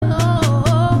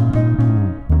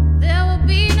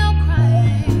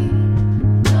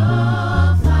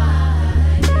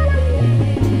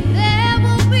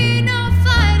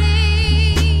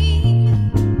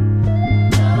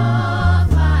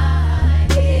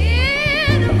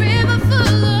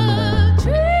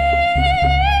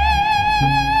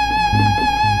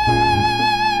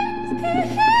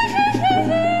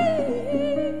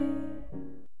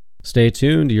Stay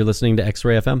tuned. You're listening to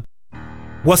X-Ray FM.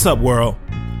 What's up, world?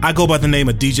 I go by the name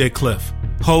of DJ Cliff,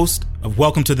 host of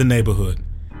Welcome to the Neighborhood.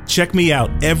 Check me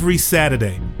out every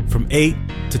Saturday from 8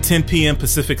 to 10 p.m.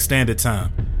 Pacific Standard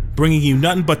Time, bringing you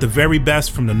nothing but the very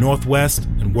best from the Northwest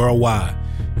and worldwide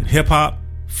in hip-hop,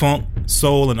 funk,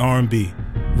 soul, and R&B,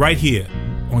 right here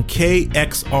on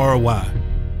KXRY,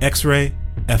 X-Ray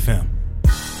FM.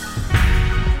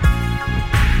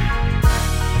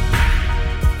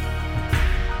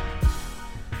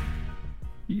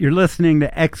 You're listening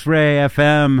to X-Ray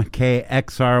FM,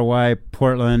 KXRY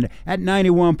Portland at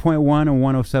 91.1 and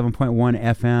 107.1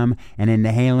 FM, and in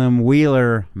Nehalem,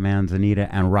 Wheeler, Manzanita,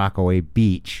 and Rockaway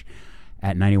Beach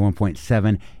at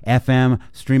 91.7 FM,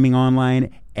 streaming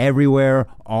online everywhere,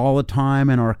 all the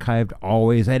time, and archived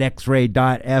always at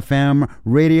xray.fm.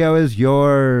 Radio is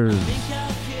yours.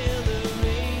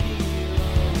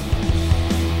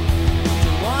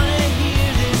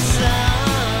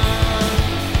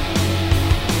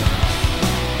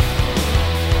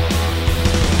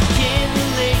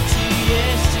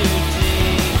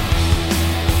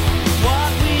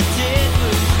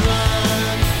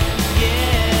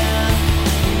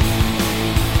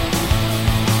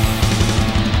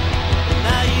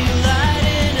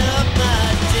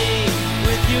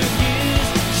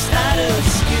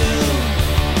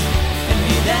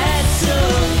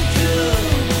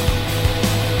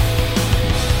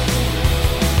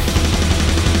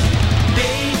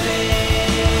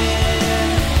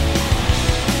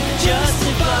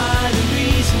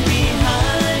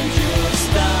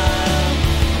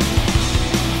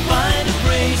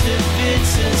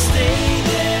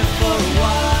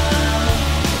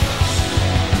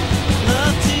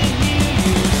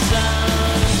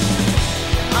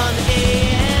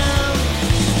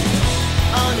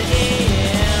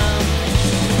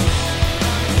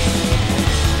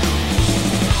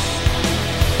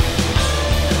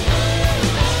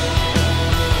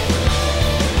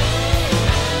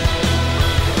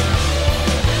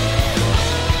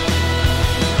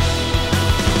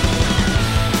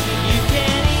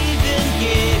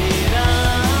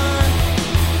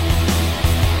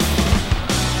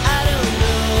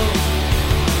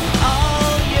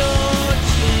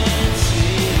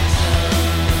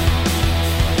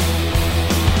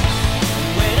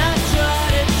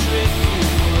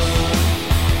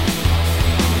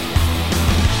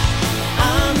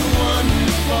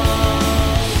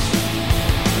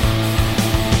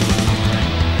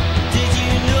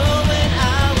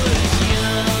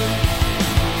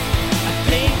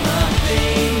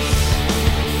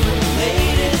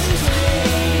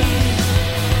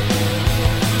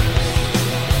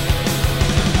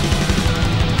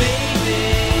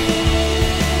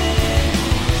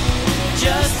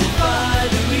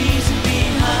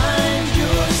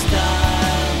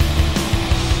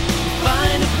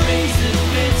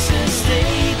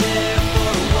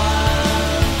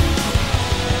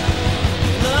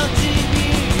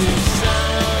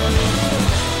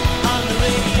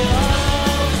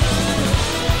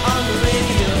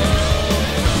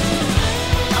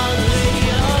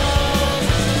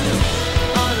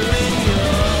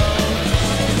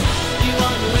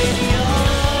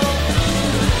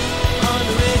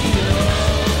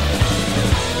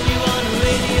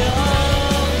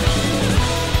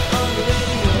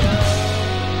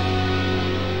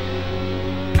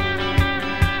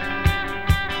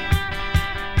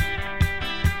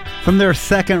 From their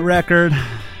second record,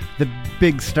 the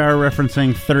Big Star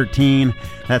referencing 13,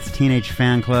 that's Teenage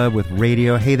Fan Club with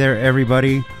Radio. Hey there,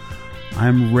 everybody.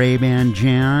 I'm Ray-Ban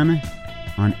Jan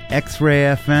on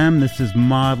X-Ray FM. This is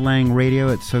Mod Lang Radio.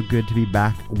 It's so good to be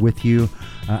back with you.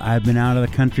 I've been out of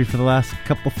the country for the last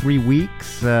 3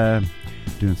 weeks,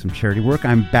 doing some charity work.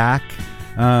 I'm back.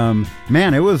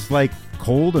 Man, it was like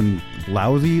cold and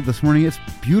lousy this morning. It's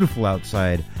beautiful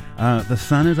outside. The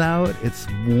sun is out. It's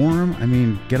warm. I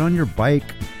mean, get on your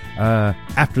bike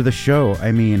after the show.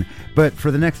 I mean, but for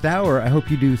the next hour, I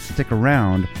hope you do stick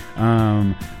around.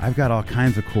 I've got all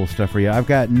kinds of cool stuff for you. I've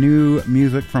got new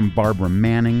music from Barbara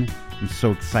Manning. I'm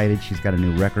so excited. She's got a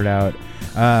new record out.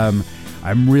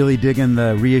 I'm really digging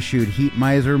the reissued Heat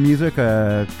Miser music,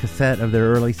 a cassette of their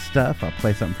early stuff. I'll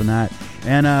play something from that.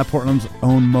 And Portland's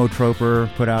own Mo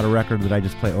Troper put out a record that I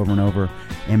just play over and over,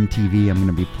 MTV. I'm going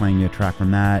to be playing you a track from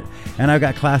that. And I've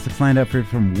got classics lined up here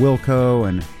from Wilco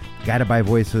and Guided by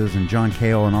Voices and John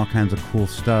Cale and all kinds of cool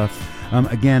stuff.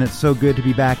 Again, it's so good to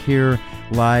be back here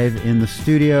live in the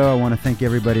studio. I want to thank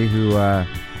everybody who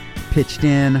pitched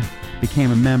in,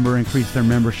 became a member, increased their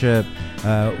membership.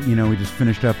 We just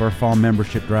finished up our fall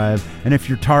membership drive. And if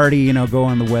you're tardy, go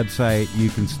on the website.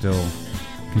 You can still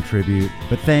contribute.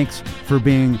 But thanks for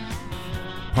being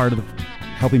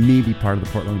helping me be part of the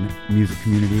Portland music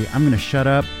community. I'm going to shut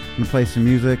up. I'm going to play some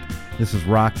music. This is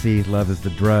Roxy, Love is the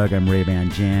Drug. I'm Ray-Ban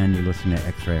Jan. You're listening to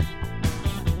X-Ray.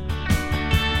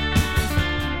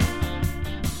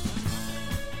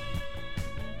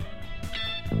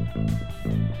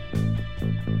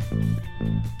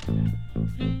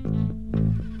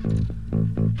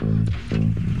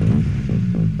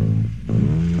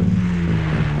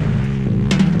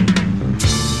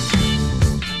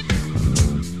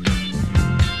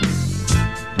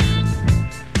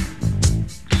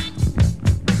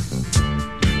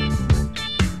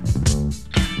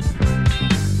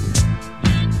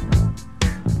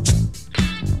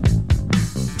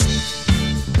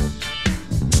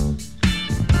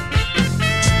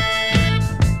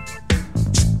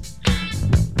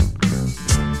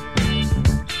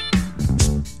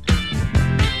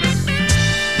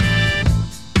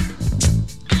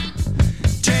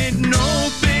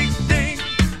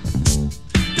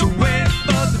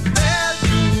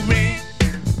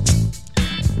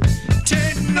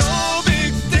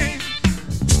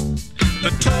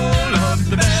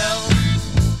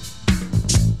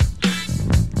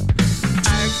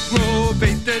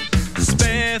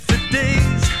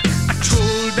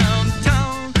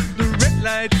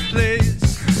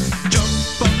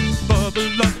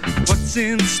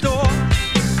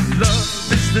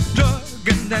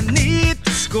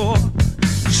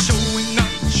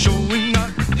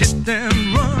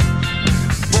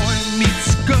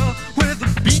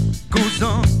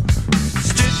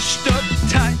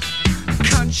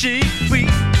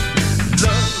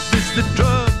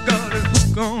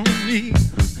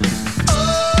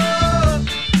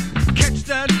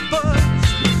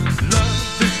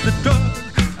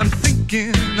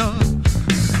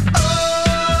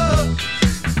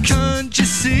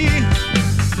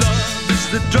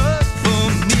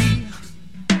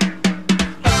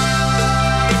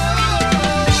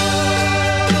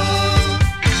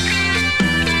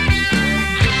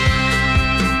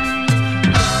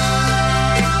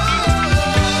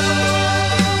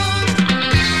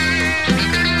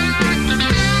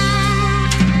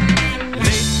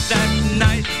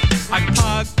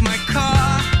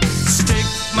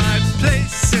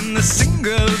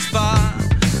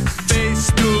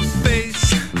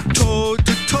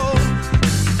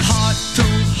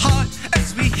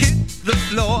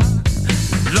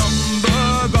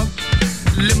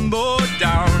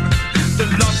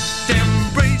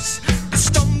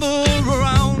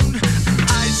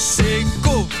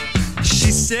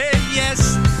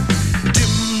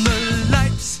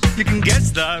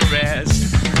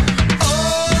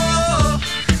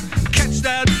 Catch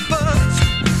that buzz.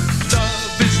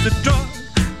 Love is the drug.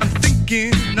 I'm thinking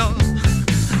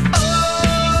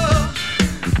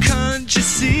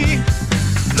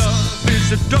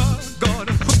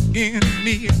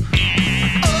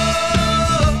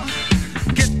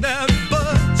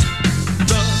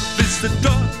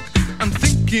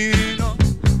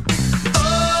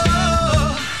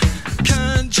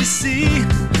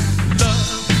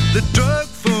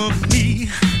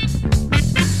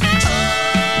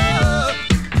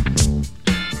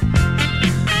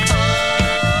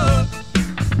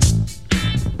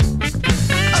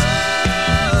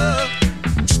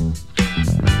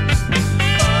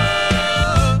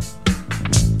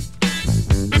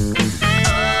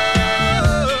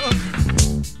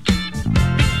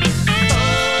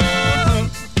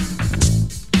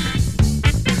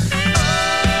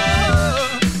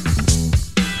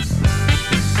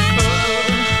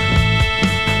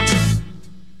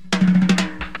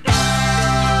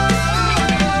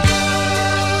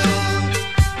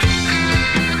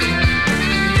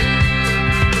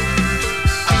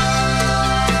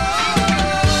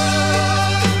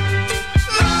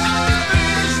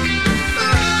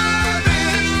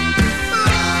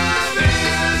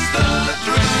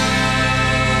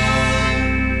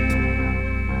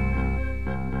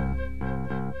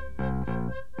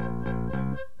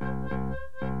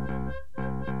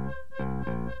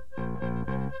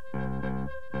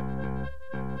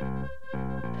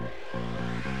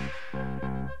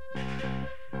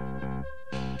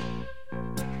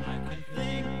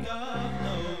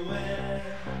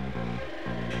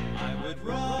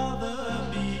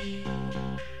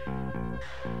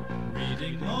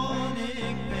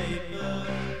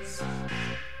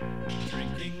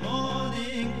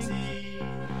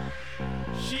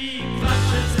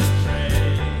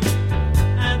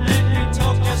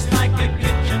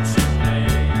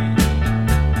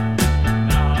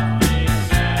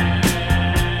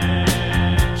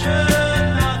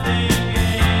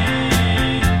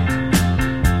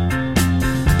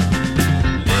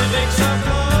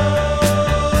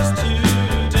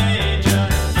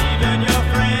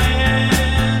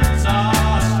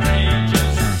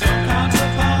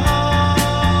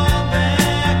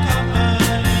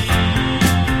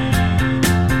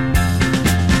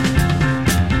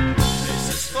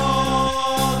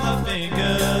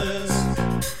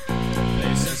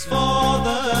is for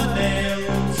the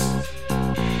nails,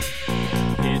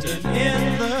 hidden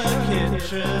in the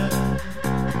kitchen,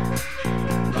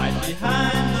 right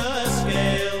behind the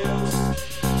scales.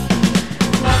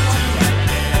 What do I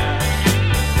care?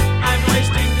 I'm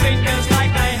wasting fingers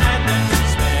like I had them to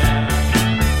spare.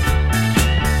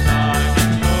 Dark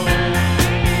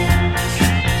clothes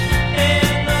in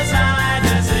the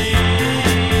Zionist.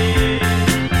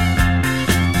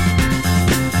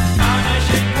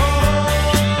 Tarnishing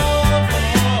cold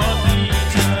for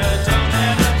Peter. Don't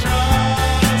ever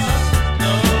trust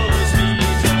those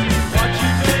Peter.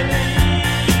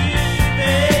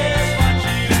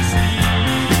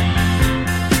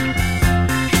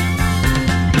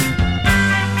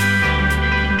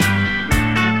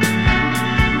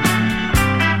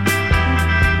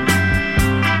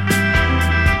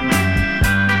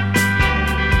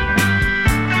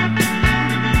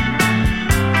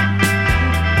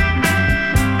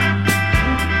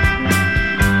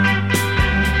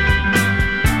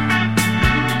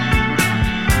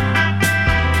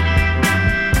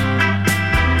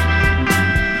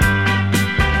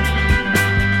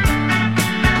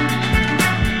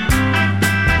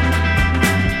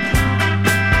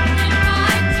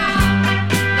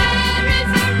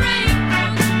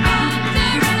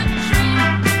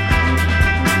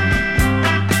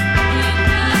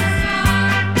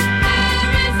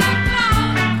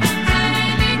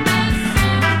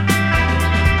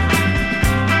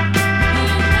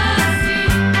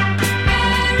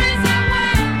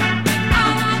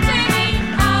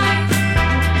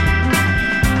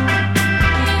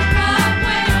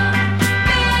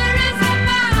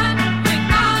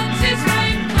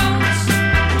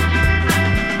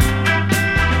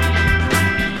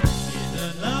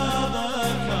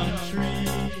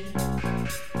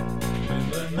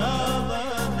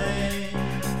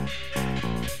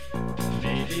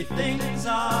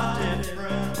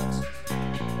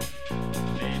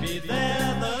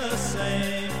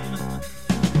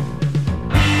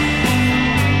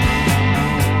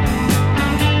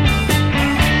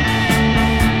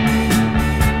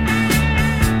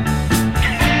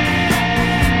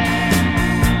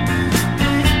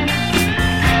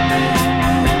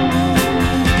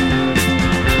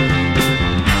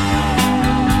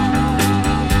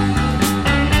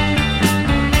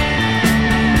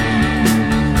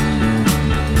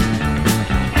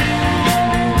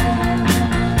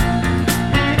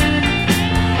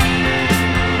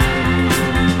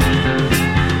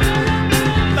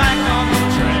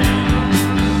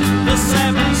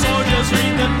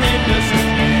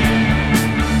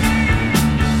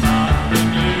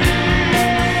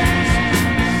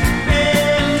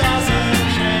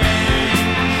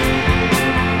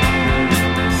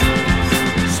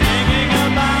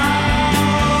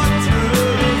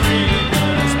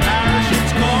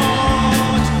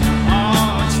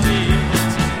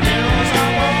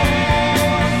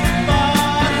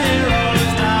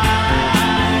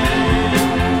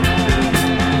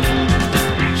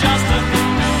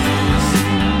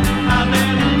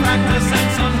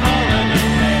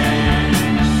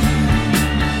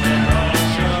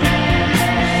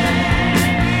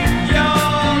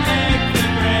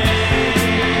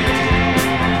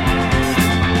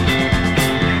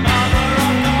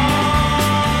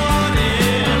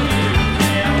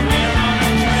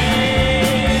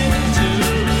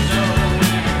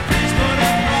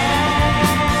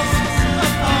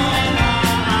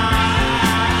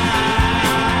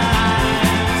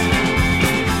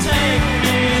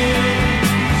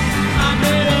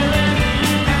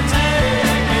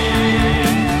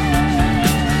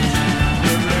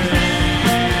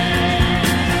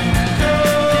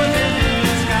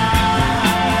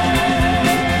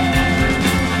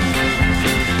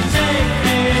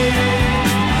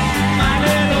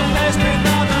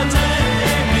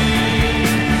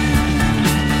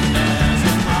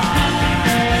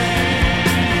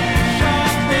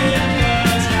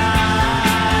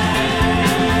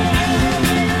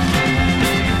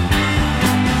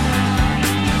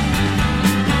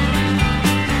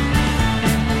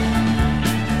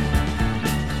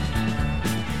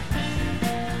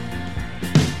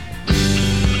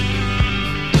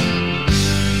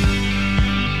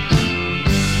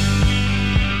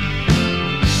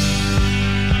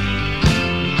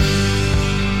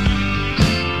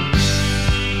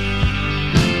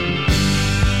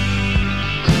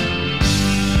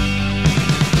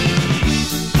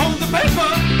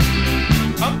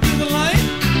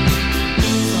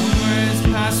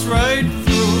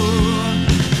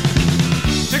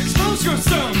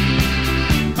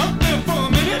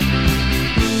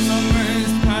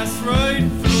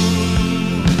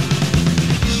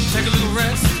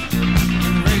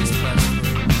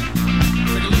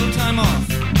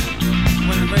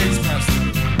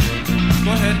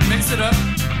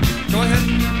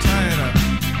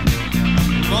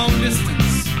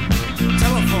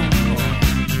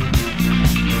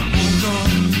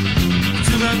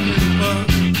 paper.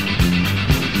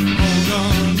 Hold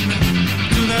on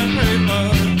to that paper.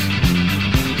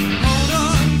 Hold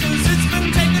on, 'cause it's been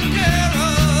taken care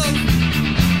of.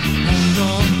 Hold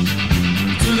on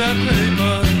to that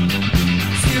paper.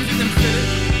 See if you can fit it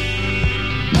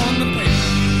on the paper.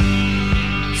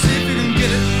 See if you can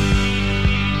get it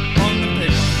on the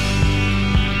paper.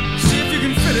 See if you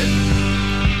can fit it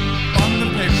on the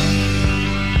paper.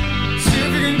 See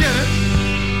if you can get it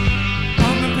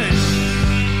on the paper.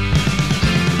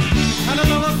 Had a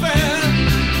love affair,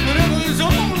 but it was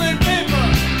only paper.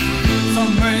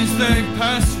 Some ways they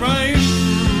pass right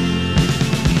through.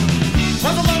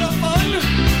 Was a lot of fun,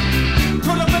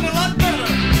 could have been a lot better.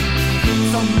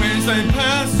 Some ways they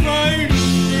pass right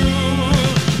through.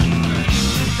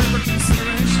 Take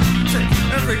consideration, take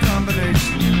every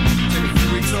combination. Take a few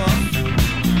weeks off,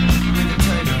 make it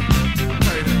tighter,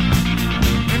 tighter.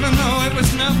 Even though it was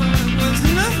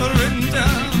never written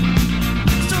down,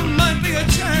 still might be a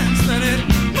chance that it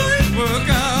might work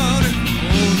out.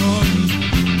 Hold on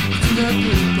to that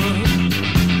paper.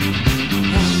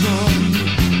 Hold on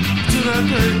to that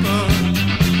paper.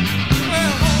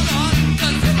 Well, hold on,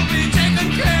 'cause it'll be taken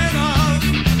care of.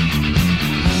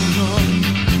 Hold on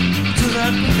to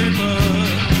that paper.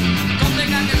 Don't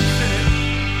think I can fit it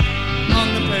on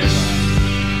the paper.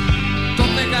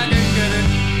 Don't think I can get it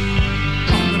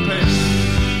on the paper.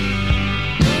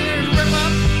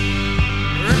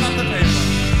 Rip up the paper.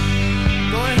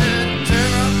 Go ahead, tear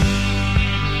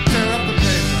up the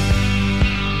paper.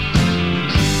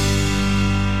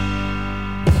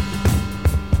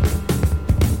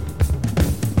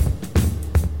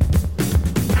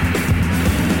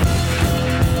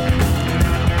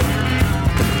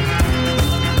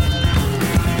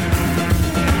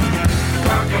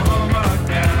 Oklahoma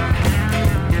down.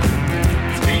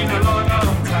 It's been a long,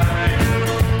 long time.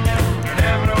 And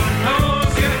everyone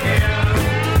knows you're here.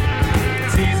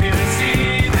 It's easy to see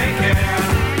they care.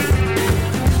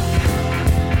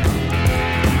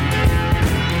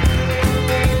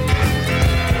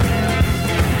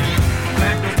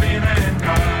 Back was being and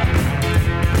car.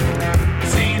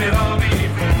 Seen it all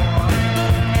before.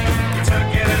 You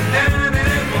took it and landed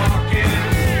and walked it.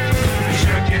 You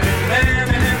shook it and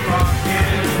landed and rocked it.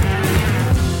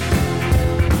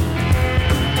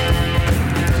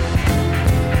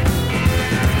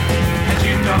 And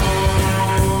you know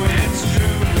it's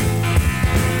true.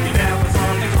 You never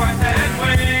thought it quite that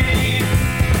way.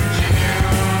 She knew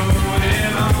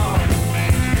it all.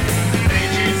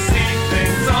 Made you see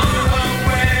things all the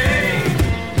way.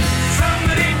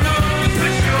 Somebody knows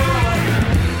for sure.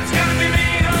 It's gotta be me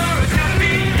or it's gotta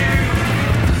be you.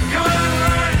 Come on,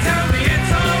 Lord, tell me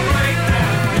it's alright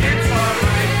now. It's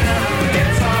alright now.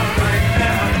 It's alright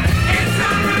now. It's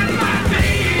alright by me.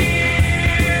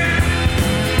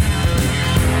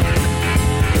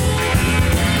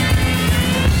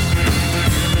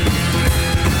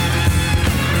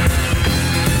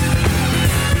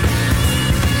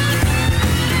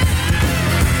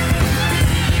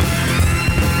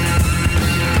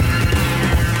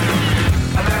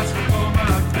 And that's before my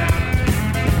time.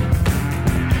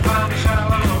 Found a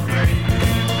shallow grave.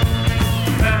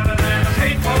 Better than a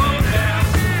hateful death.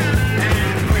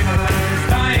 And greener than his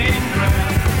dying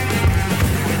breath.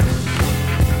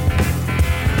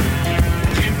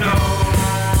 You know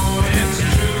it's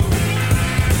true.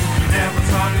 Never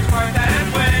thought it quite that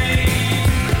way.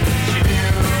 She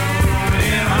knew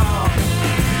it all.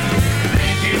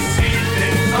 Made you see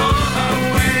things all the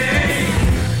way.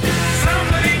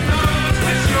 Somebody knows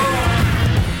for sure.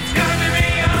 It's gotta be me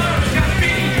or it's gotta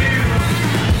be you.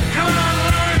 Come on,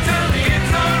 Lord, tell me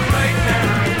it's alright now.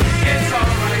 It's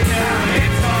alright now.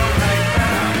 It's alright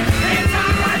now. It's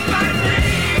alright by me.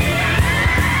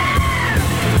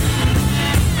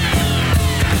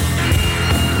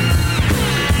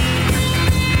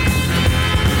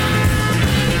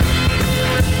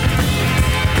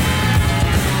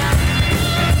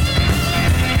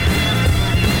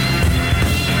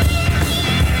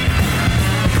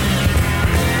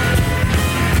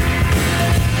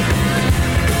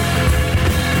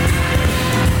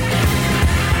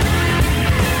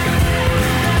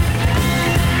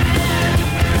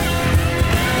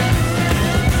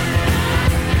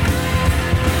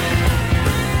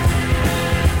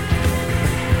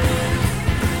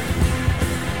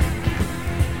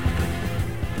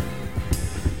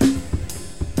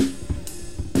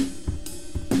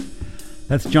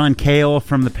 That's John Cale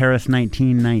from the Paris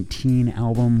 1919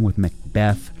 album with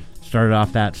Macbeth. Started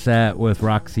off that set with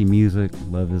Roxy Music,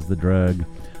 Love is the Drug,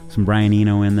 some Brian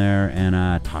Eno in there,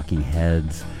 and Talking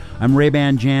Heads. I'm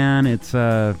Ray-Ban Jan. It's,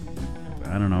 I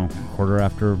don't know,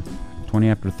 20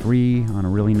 after 3 on a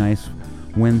really nice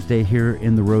Wednesday here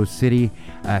in the Rose City.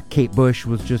 Kate Bush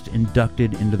was just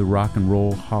inducted into the Rock and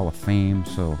Roll Hall of Fame,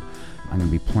 so I'm going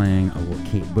to be playing a little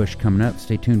Kate Bush coming up.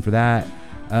 Stay tuned for that.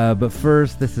 But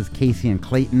first, this is Casey and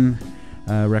Clayton.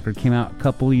 Record came out a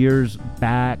couple years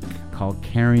back called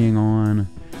Carrying On.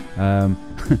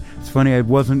 It's funny, I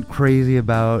wasn't crazy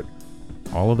about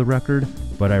all of the record,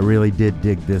 but I really did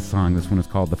dig this song. This one is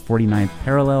called The 49th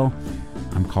Parallel.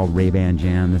 I'm called Ray-Ban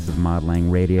Jan. This is Mod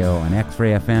Lang Radio on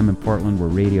X-Ray FM in Portland, where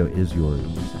radio is yours.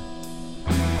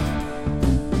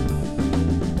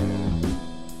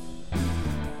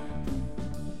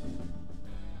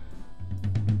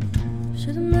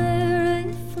 Should have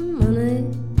married for money,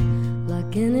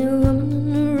 like any woman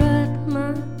in her right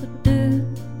mind would do.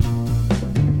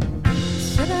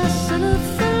 Should I settle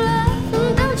for love?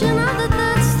 And don't you know that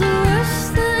that's the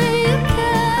worst thing you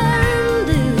can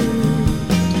do?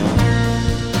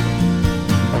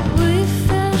 We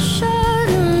fell short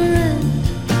on rent.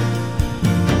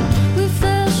 We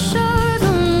fell short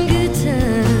on good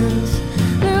times.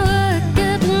 Now I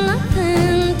got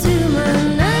nothing to my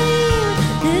name.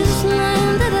 This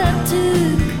name that I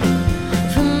took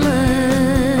from mine.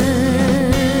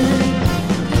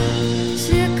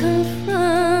 See, I come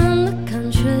from the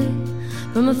country,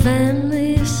 from a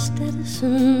family of status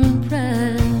and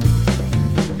pride.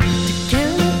 To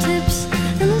count tips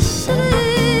in the city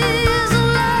is a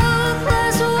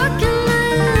low-class working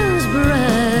man's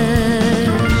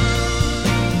bride.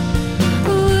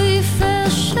 We fell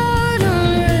short on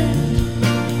rent.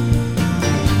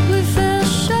 We fell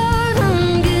short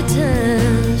on good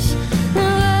times.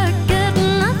 Now I got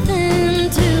nothing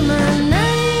to my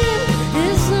name.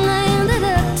 This name that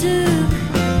I took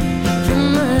from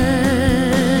mine.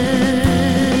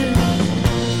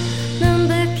 Now I'm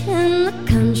back in the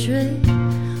country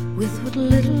with what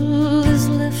little is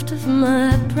left of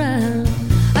my pride.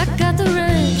 I got the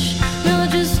ranch, now I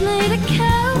just need a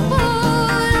cowboy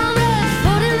on that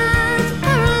 49th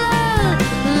parallel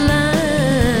line.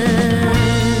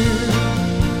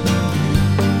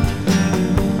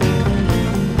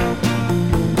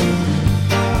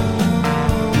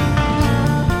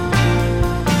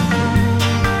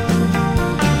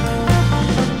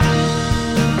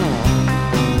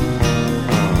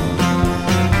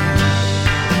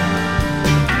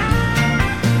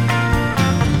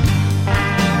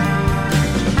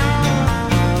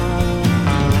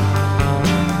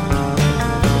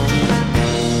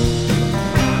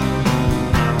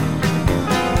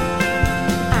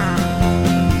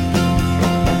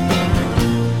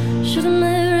 Should have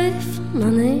married for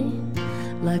money,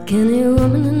 like any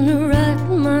woman in her right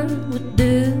mind would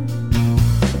do.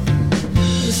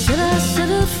 Should I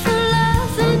settle for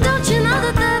love? And don't you know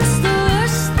that that's the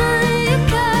worst thing you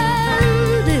can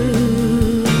do?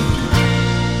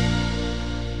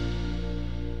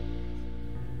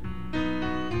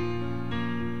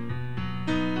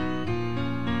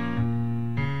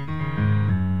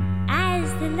 As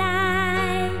the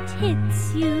light hits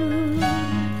you,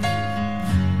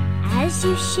 as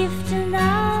you shift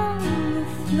along the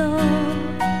floor,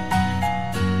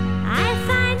 I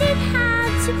find it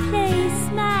hard to place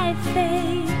my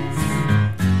face.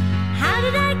 How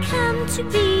did I come to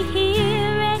be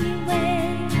here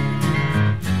anyway?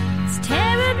 It's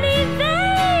terribly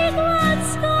vague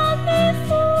what's gone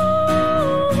before.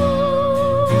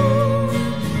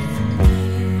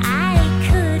 I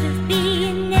could have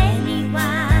been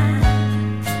anyone.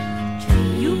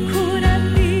 You could have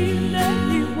been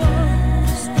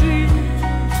anyone's dream.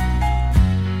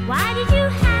 Why did you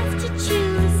have to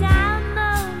choose our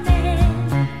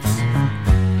moment?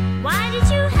 Why did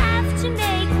you have to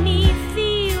make me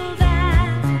feel that?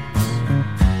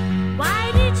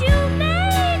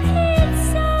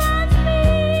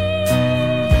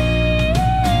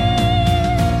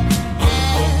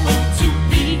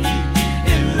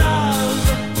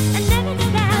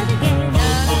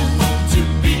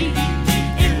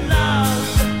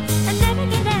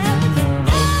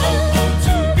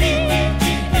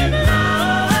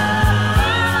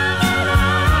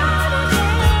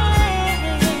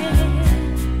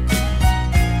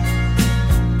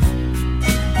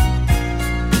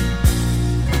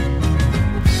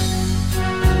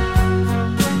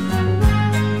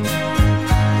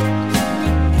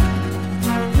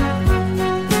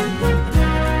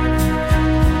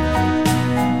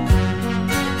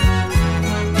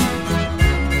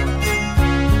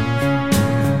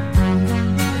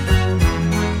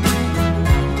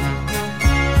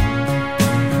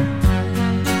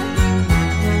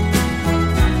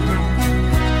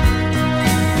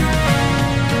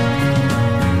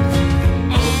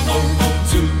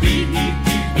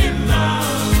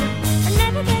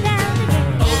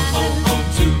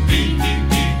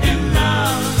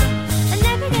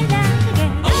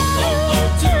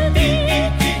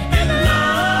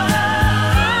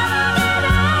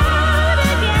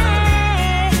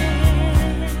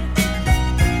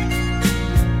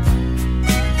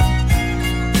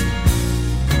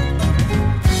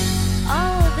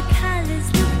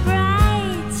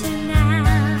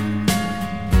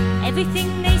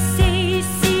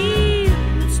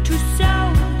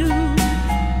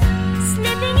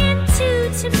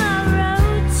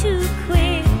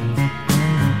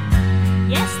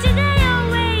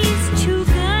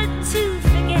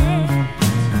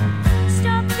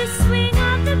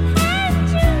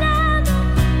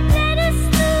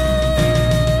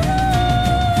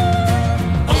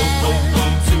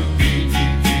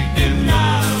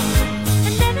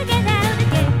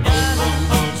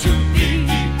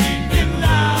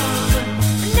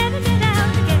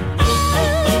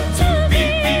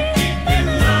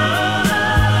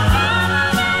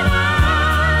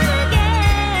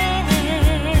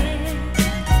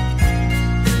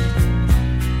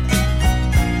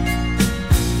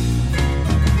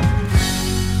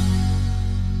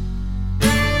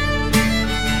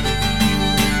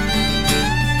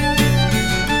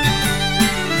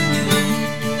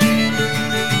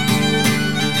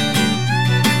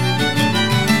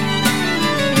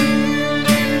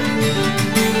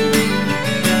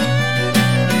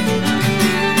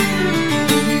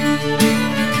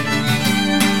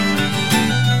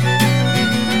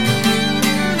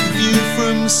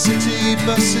 city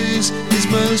buses is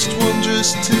most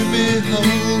wondrous to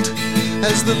behold,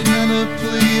 as the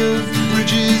panoply of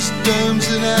bridges, domes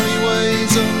and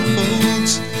alleyways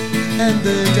unfolds, and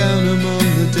there down among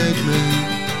the dead men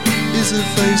is a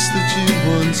face that you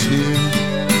once knew,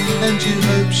 and you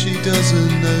hope she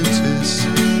doesn't notice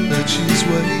that she's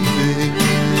waving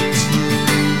at you.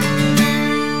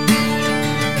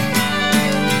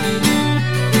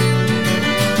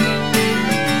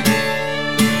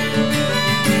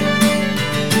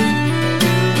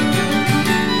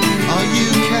 Are you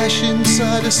cash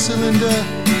inside a cylinder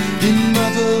in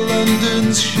Mother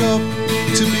London's shop,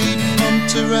 to be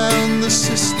pumped around the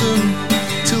system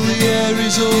till the air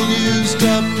is all used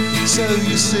up? So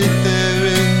you sit there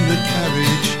in the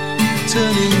carriage,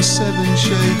 turning 7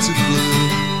 shades of blue,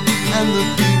 and the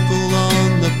people on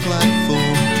the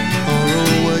platform are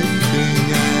all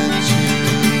waving at you.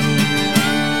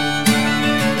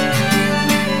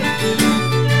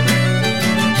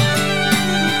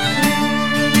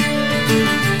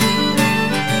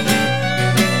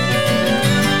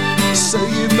 So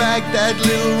you bagged that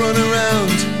little run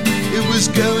around, it was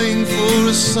going for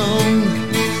a song,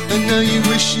 and now you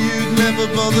wish you'd never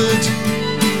bothered,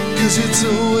 'cause it's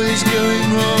always going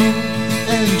wrong.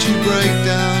 And you break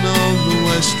down on the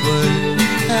Westway,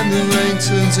 and the rain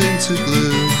turns into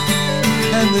glue,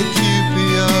 and the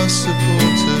QPR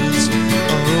supporters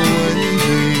are all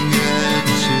waving at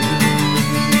you.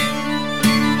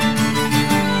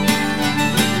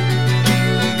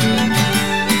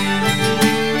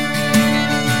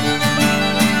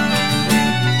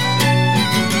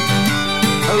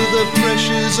 Oh, the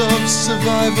pressures of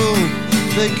survival,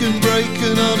 they can break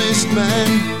an honest man,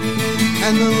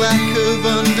 and the lack of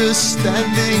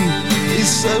understanding is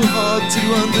so hard to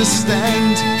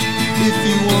understand. If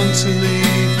you want to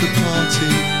leave the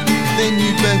party, then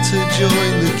you better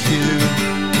join the queue,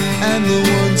 and the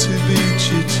ones who beat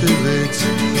you to it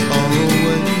are all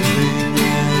waving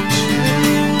at you.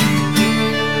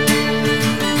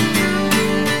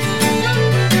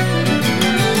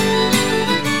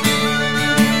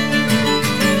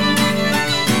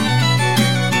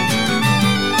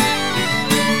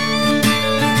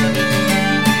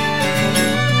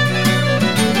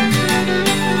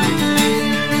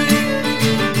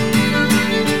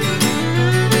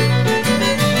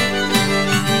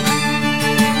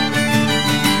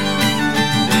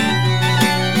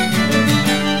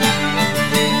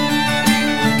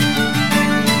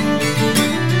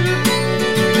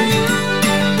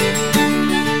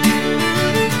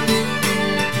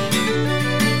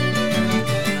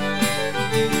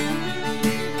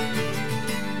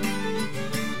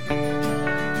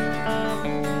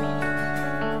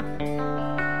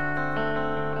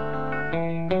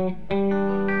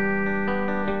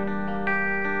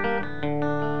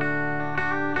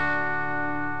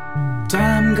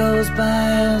 Time goes by,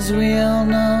 as we all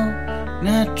know,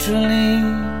 naturally.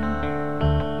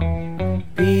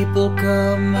 People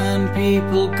come and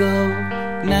people go,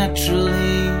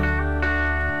 naturally.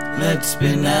 Let's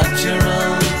be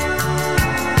natural.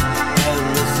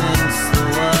 Ever since the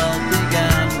world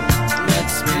began,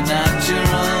 let's be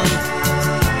natural.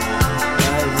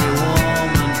 Every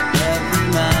woman, every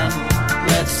man,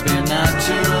 let's be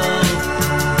natural.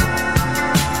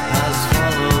 Has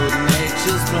followed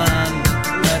nature's plan,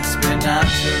 let's be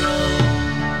natural.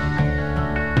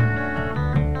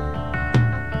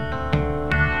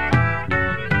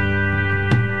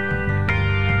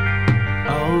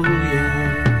 Oh yeah.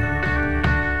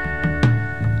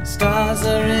 Stars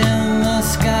are in the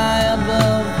sky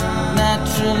above,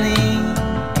 naturally.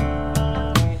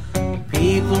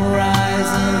 People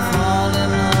rise and fall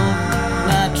in love,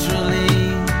 naturally.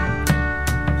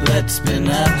 Let's be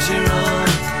natural.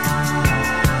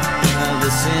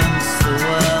 Ever since the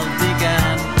world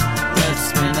began, let's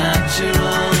be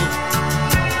natural.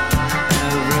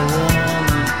 Every woman,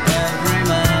 every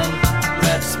man,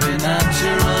 let's be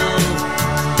natural.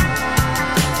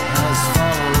 Has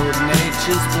followed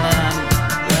nature's plan,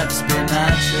 let's be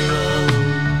natural.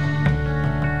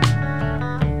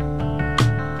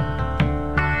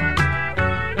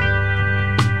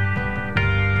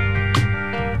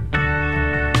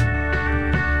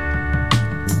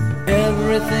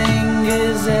 Everything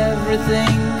is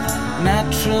everything,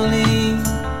 naturally.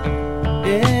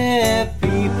 Yeah,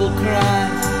 people cry,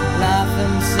 laugh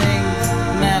and sing,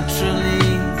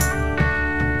 naturally.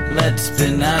 Let's be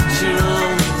natural.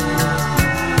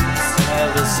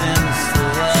 Ever since the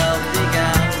world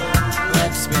began,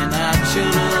 let's be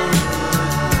natural.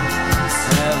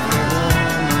 Every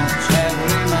woman,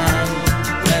 every man,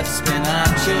 let's be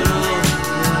natural.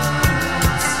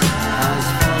 Has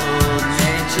followed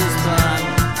nature's plan,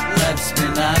 let's be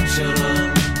natural.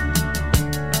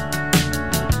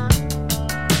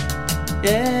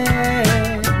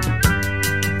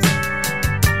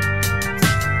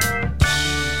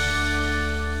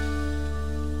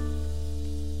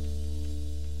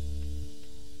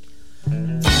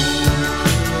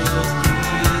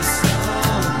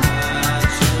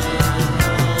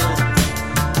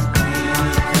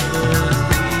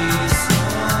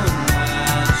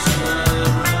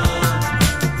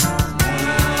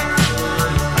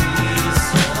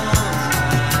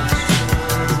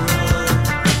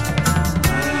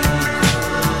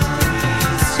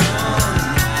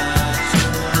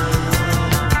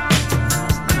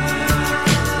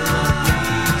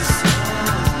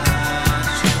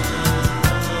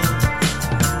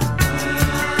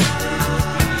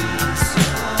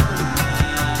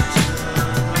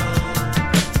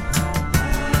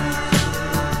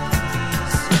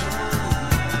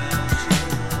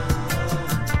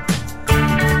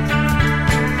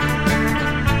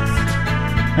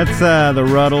 That's the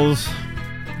Ruddles,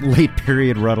 late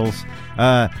period Ruddles.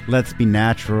 Let's Be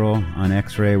Natural on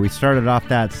X-Ray. We started off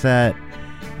that set.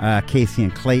 Casey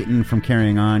and Clayton from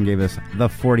Carrying On gave us the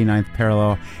 49th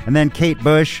Parallel. And then Kate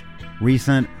Bush,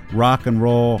 recent Rock and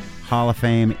Roll Hall of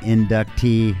Fame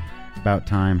inductee. About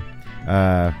time.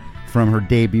 From her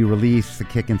debut release, The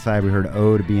Kick Inside, we heard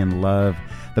Oh to Be in Love.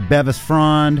 The Bevis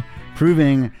Frond,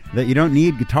 proving that you don't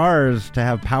need guitars to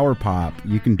have power pop.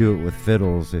 You can do it with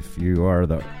fiddles if you are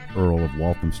the Earl of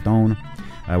Walthamstow.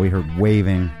 We heard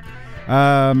Waving.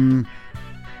 I'm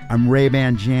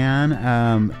Ray-Ban Jan.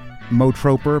 Mo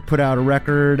Troper put out a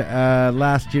record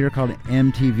last year called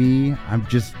MTV. I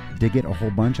just dig it a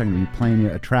whole bunch. I'm going to be playing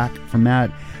you a track from that.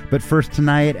 But first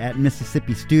tonight at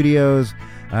Mississippi Studios,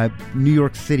 New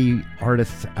York City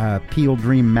artists Peel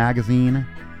Dream Magazine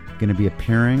going to be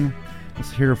appearing.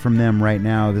 Let's hear from them right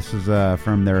now. This is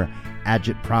from their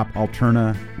Agitprop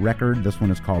Alterna record. This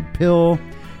one is called Pill.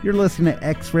 You're listening to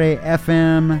X-Ray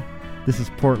FM. This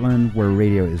is Portland, where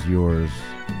radio is yours.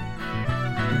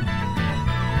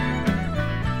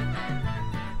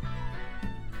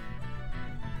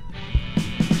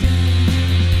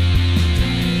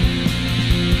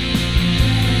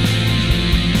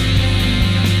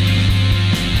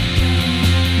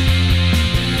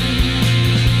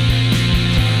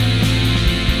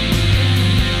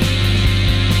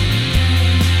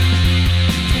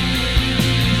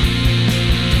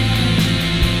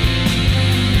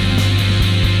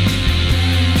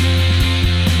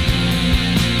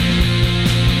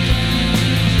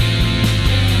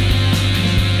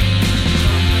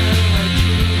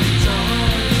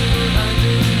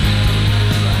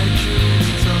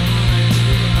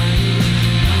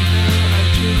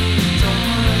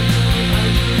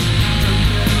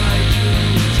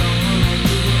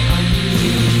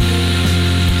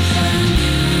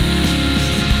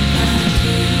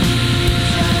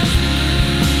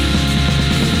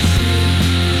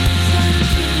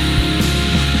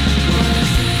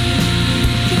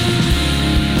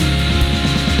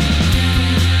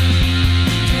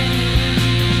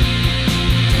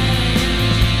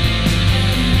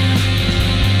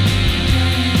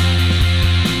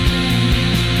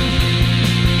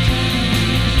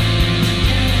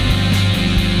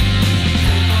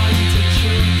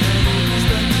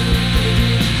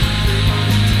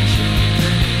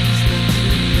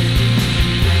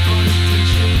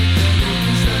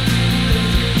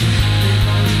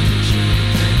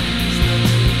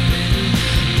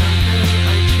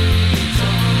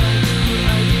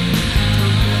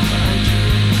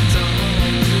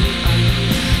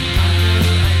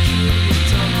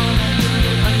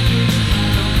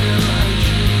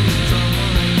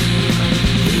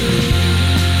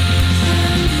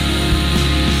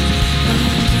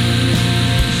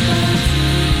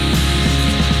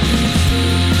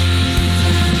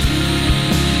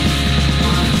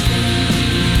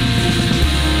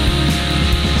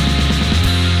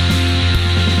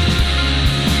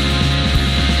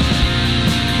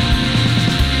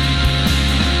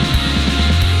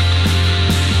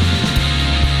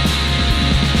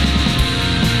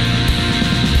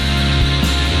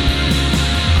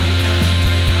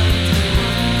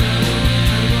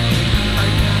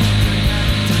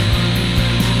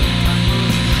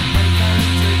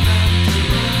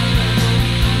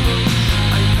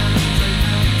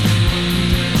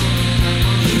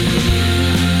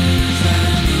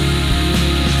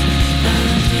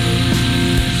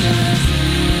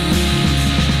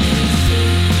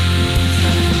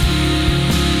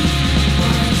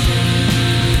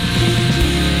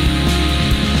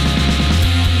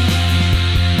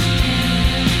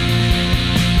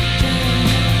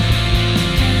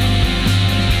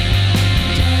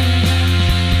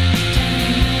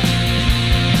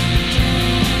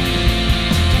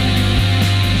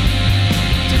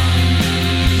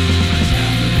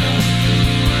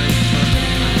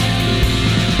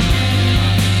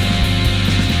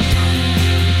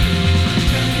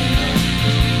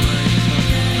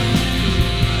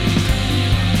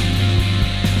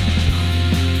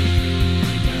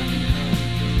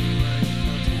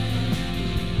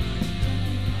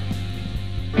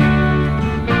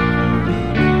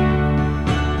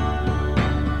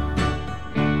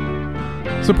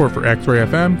 Support for X-Ray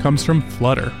FM comes from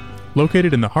Flutter.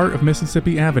 Located in the heart of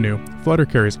Mississippi Avenue, Flutter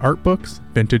carries art books,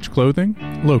 vintage clothing,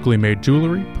 locally made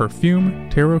jewelry, perfume,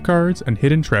 tarot cards, and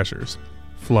hidden treasures.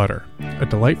 Flutter, a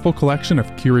delightful collection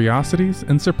of curiosities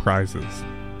and surprises.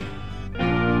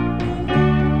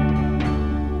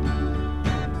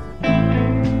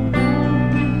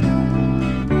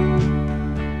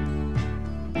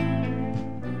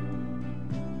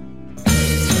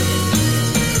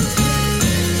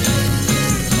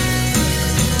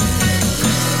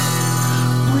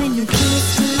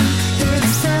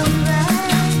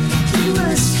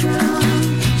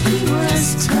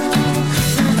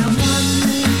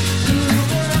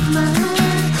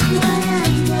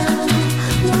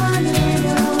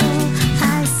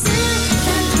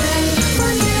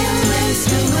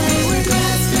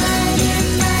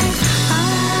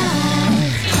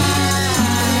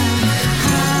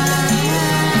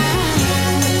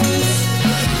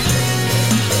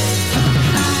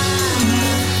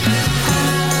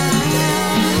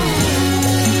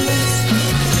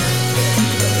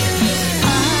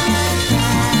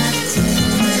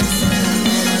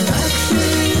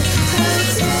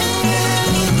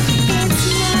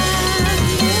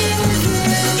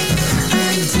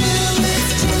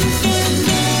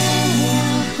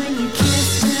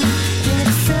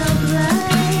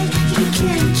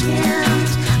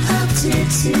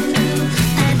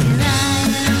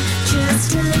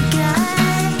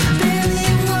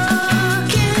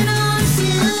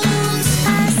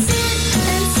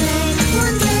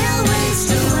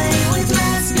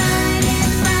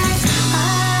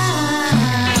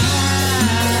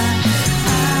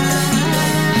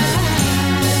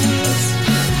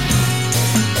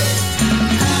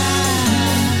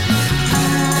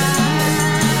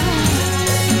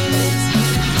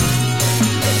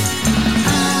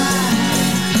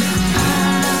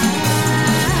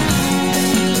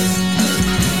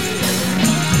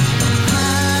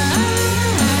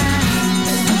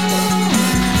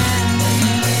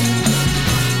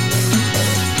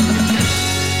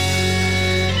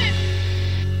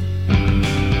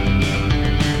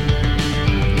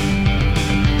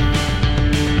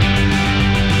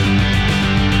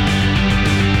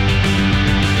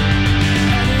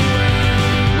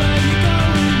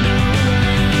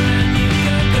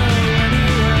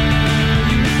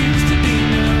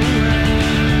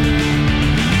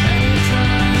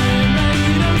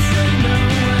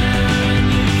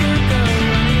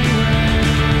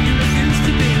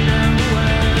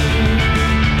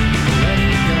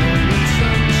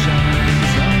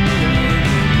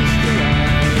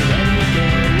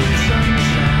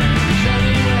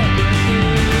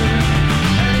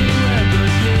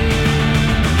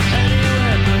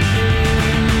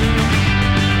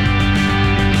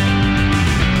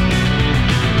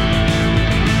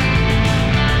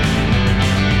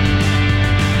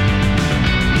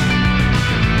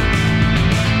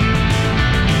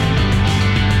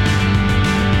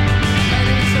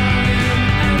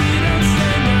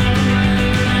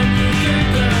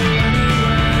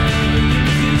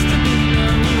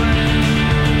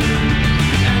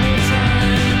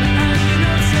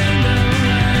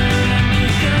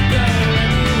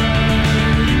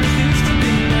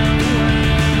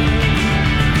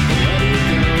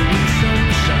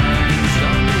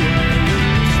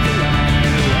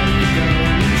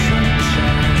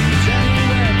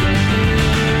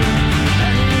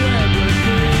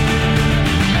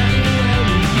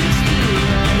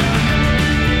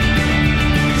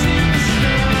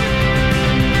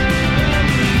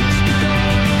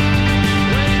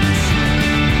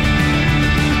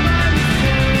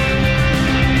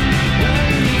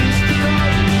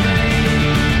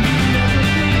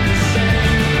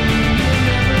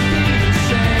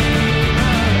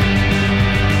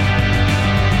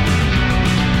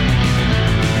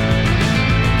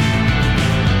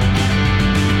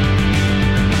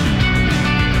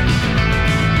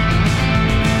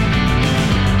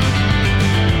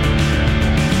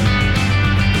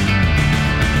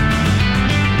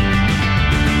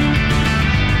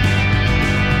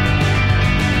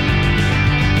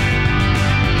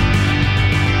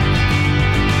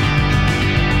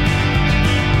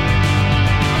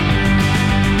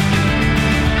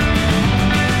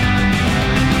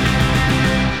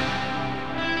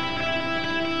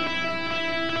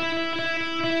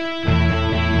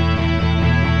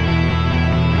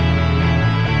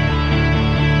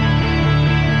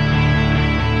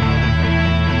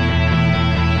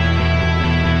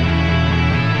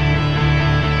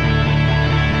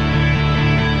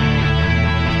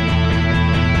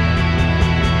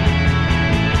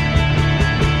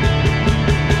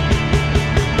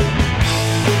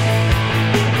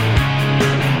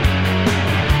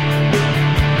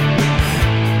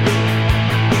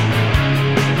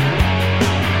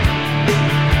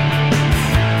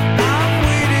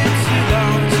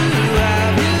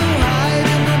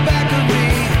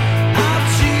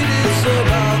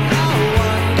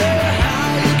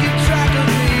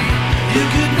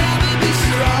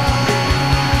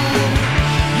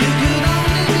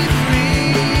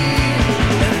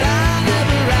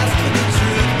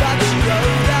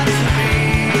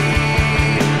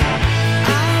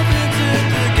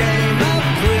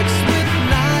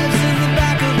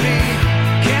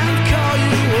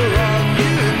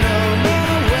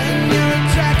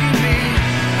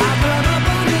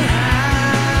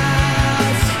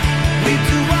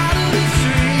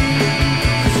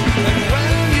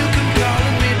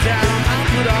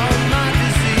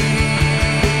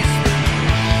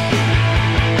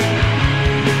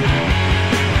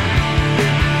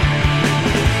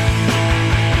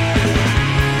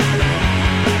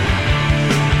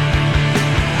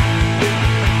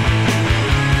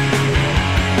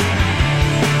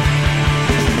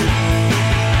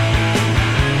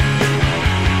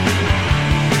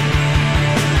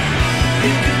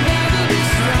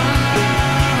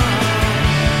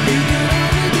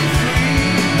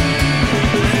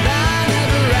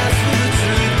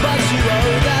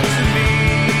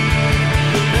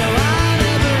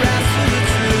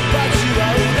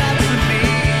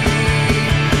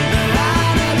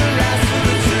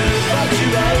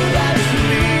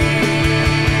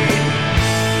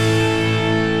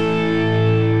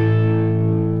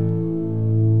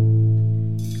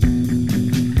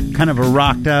 kind of a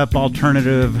rocked up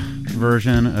alternative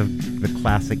version of the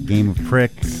classic Game of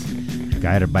Tricks,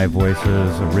 guided by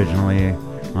voices, originally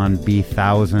on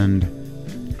B1000.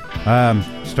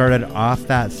 Started off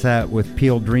that set with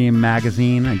Peel Dream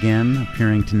Magazine, again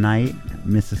appearing tonight at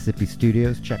Mississippi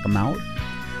Studios. Check them out.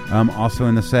 Also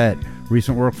in the set,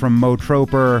 recent work from Mo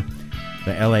Troper,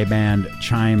 the LA band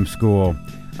Chime School.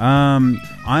 I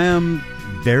am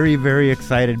very, very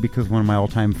excited because one of my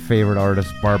all-time favorite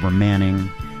artists, Barbara Manning,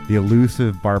 the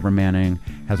elusive Barbara Manning,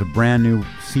 has a brand new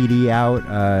CD out.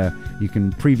 You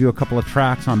can preview a couple of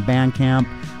tracks on Bandcamp.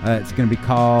 It's going to be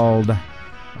called...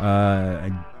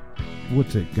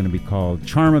 what's it going to be called?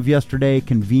 Charm of Yesterday,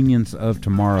 Convenience of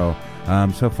Tomorrow.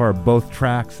 So far, both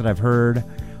tracks that I've heard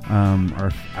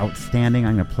are outstanding.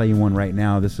 I'm going to play you one right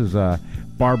now. This is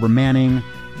Barbara Manning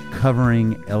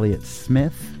covering Elliott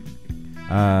Smith.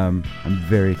 I'm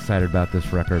very excited about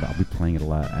this record. I'll be playing it a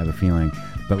lot, I have a feeling.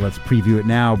 But let's preview it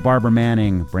now. Barbara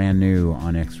Manning, brand new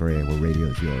on X-Ray, where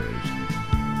radio's yours.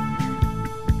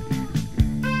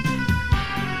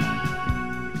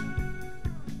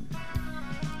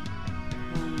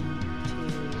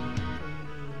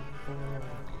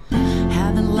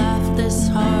 Haven't laughed this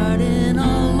hard in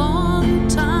a long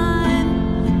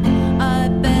time. I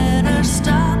better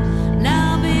stop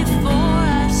now before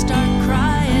I start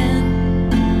crying.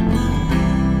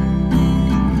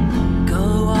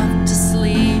 Go off to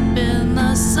sleep in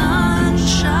the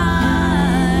sunshine.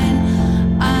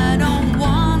 I don't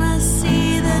wanna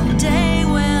see the day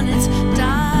when it's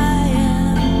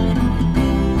dying.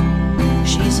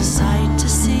 She's a sight to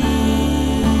see.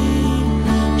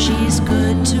 She's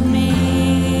good to me.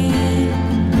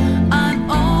 I'm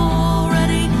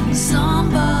already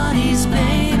somebody's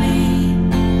baby.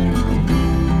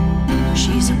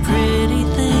 She's a pretty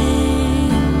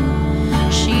thing.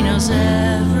 She knows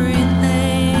everything.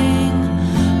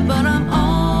 But I'm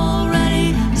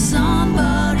already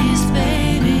somebody's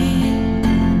baby.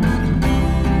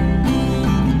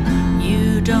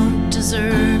 You don't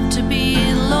deserve to be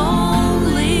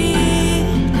lonely.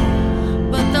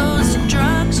 But those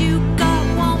drugs you got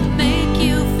won't make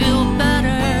you feel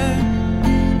better.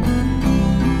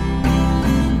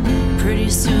 Pretty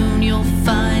soon you'll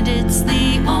find it's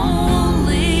the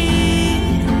only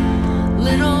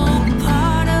little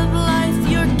part of life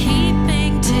you're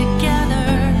keeping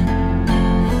together.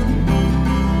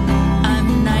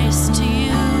 I'm nice to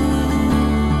you,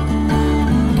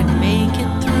 can make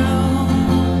it through.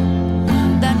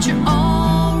 That you're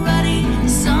already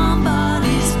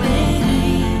somebody's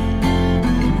baby.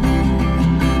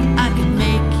 I could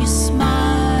make you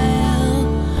smile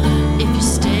if you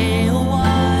stay a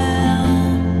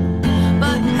while.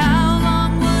 But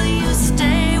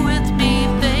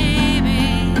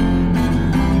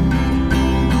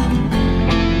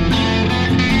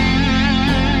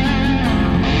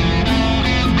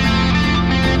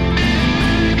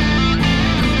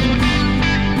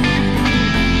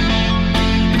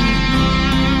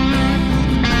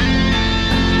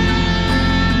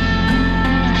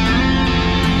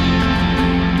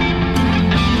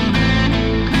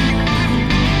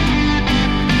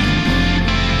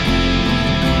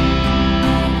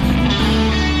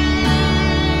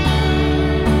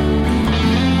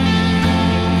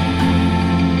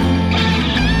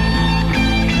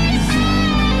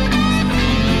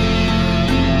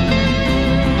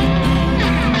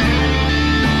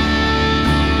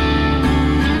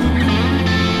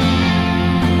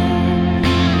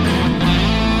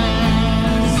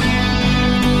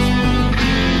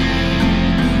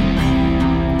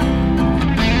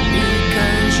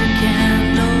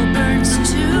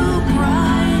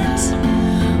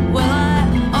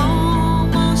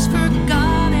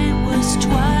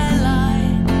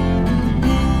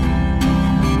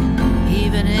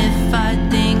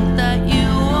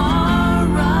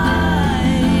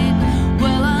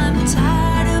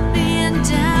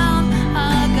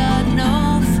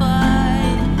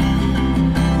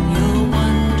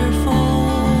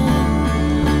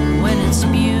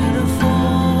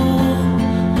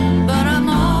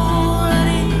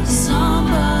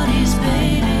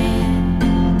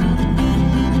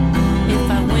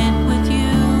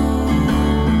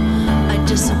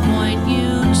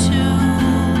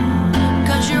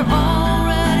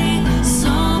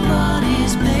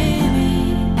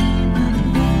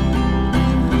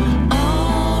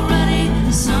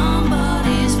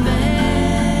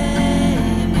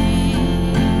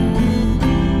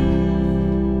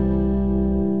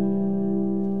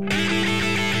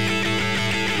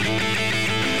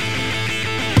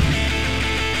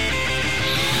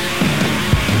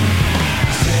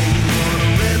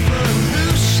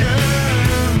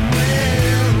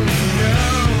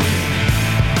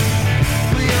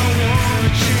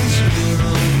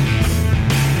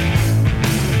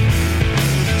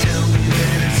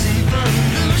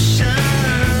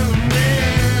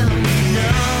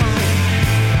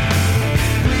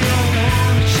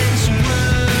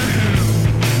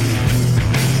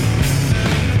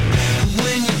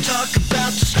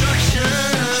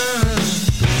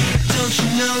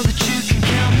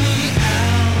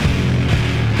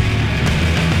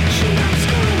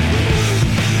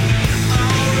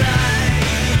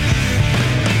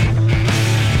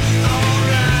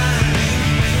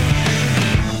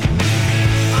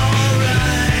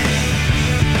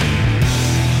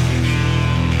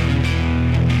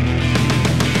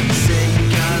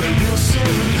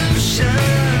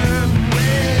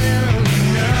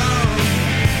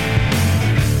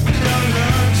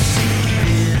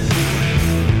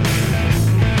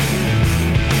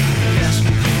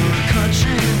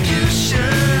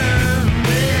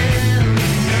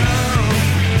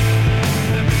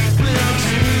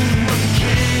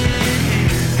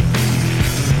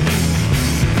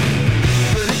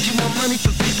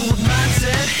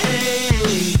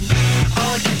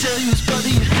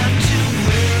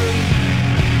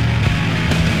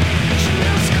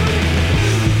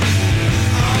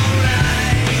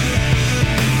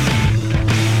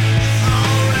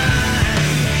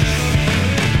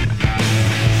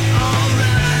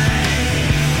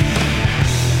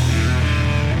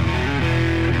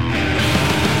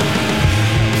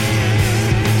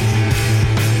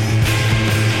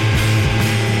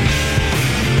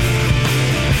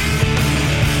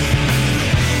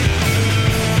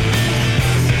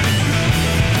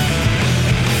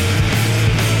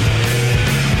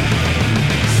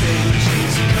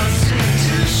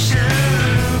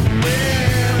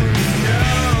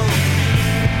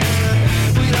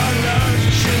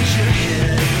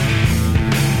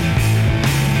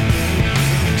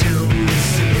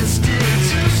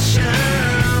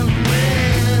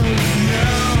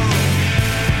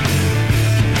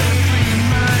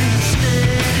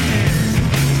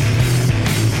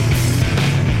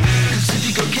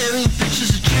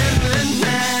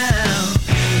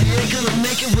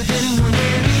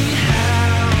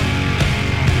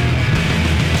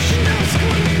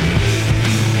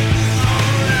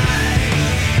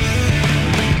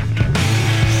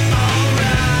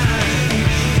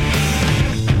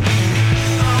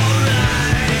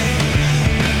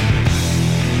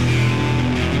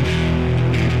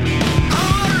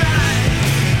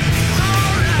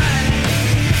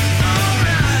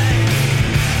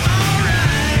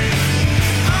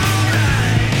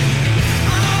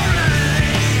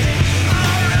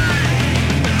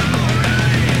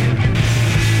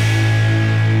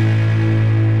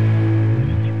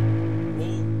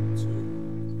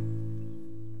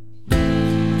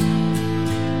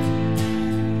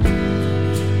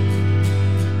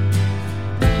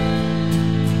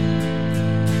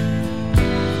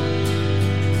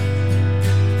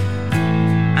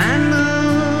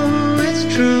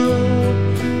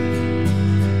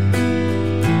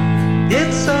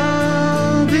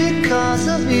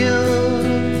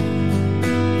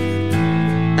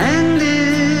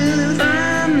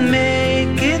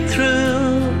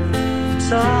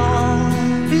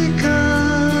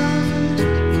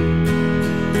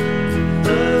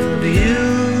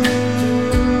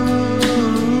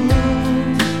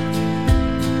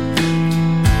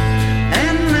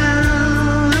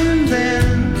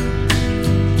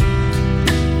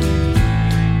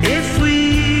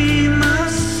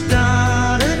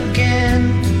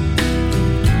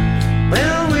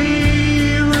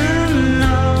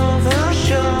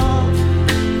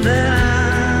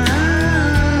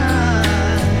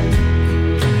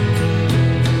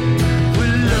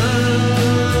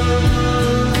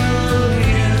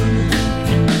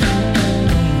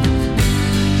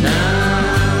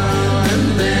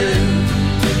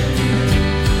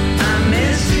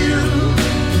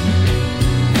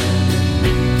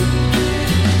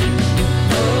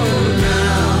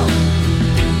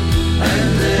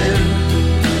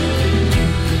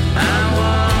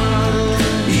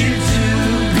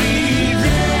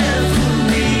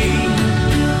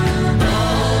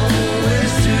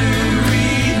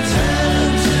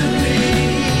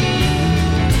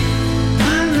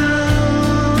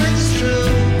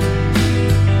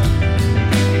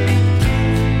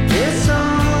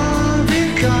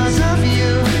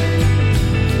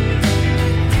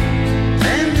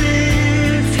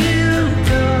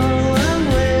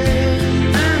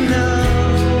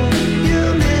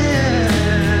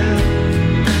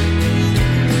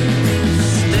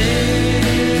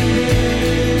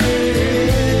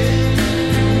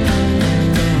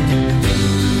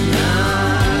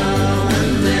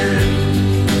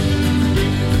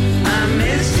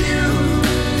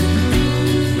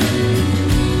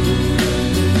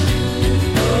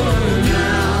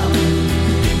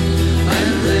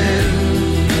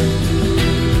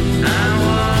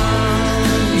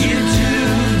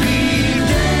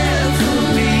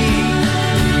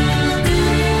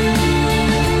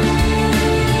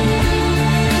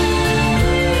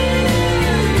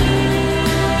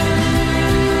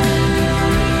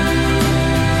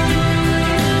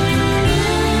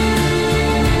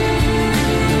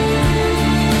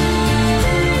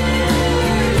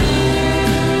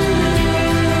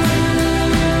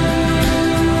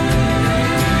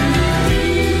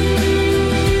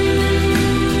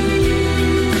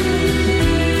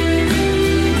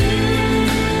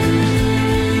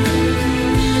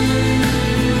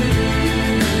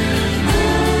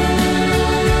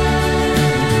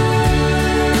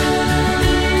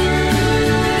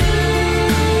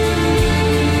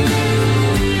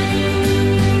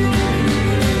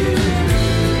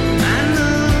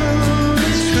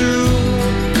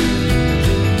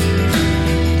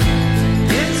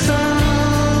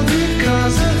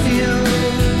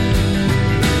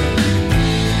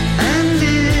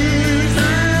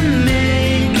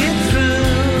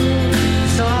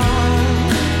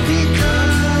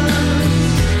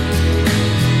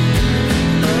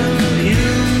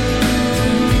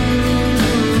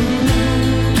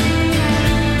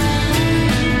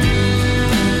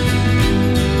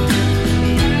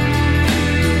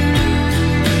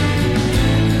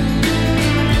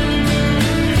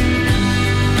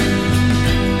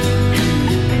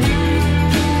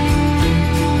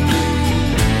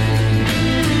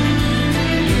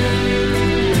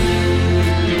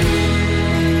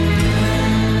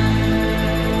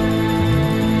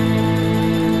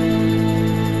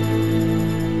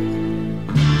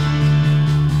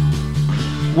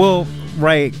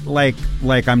right, like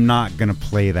I'm not gonna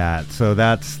play that. So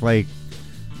that's like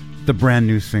the brand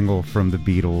new single from the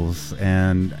Beatles,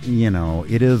 and you know,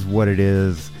 it is what it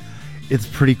is. It's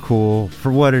pretty cool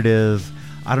for what it is.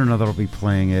 I don't know that I'll be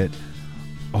playing it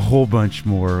a whole bunch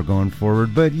more going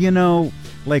forward, but you know,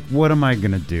 like, what am I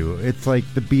gonna do? It's like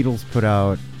the Beatles put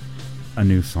out a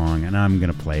new song and I'm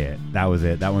gonna play it. That was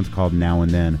it. That one's called Now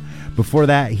and Then. Before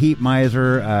that, Heat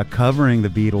Miser covering the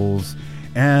Beatles,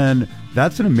 and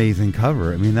that's an amazing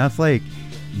cover. I mean, that's like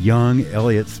young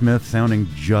Elliott Smith sounding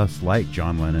just like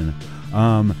John Lennon.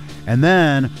 And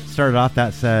then started off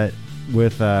that set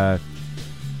with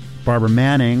Barbara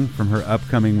Manning from her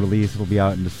upcoming release. It'll be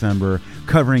out in December,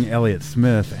 covering Elliott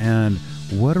Smith, and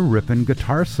what a ripping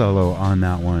guitar solo on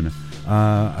that one.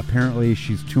 Apparently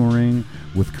she's touring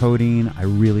with Codeine. I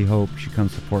really hope she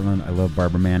comes to Portland. I love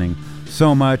Barbara Manning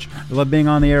so much. I love being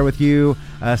on the air with you.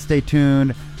 Stay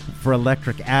tuned for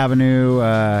Electric Avenue.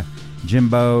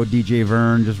 Jimbo, DJ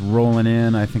Vern just rolling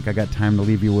in. I think I got time to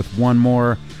leave you with one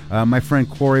more. My friend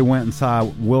Corey went and saw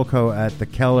Wilco at the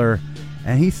Keller,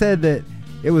 and he said that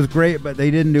it was great, but they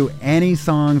didn't do any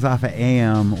songs off of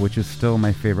AM, which is still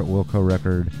my favorite Wilco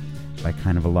record by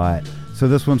kind of a lot. So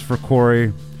this one's for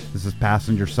Corey. This is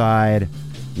Passenger Side,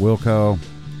 Wilco,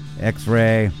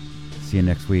 X-Ray. See you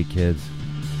next week, kids.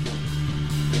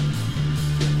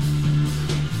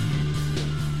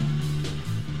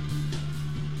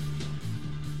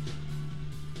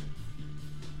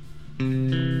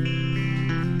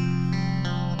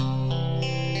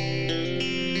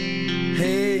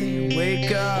 Hey,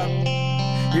 wake up,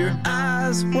 your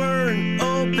eyes were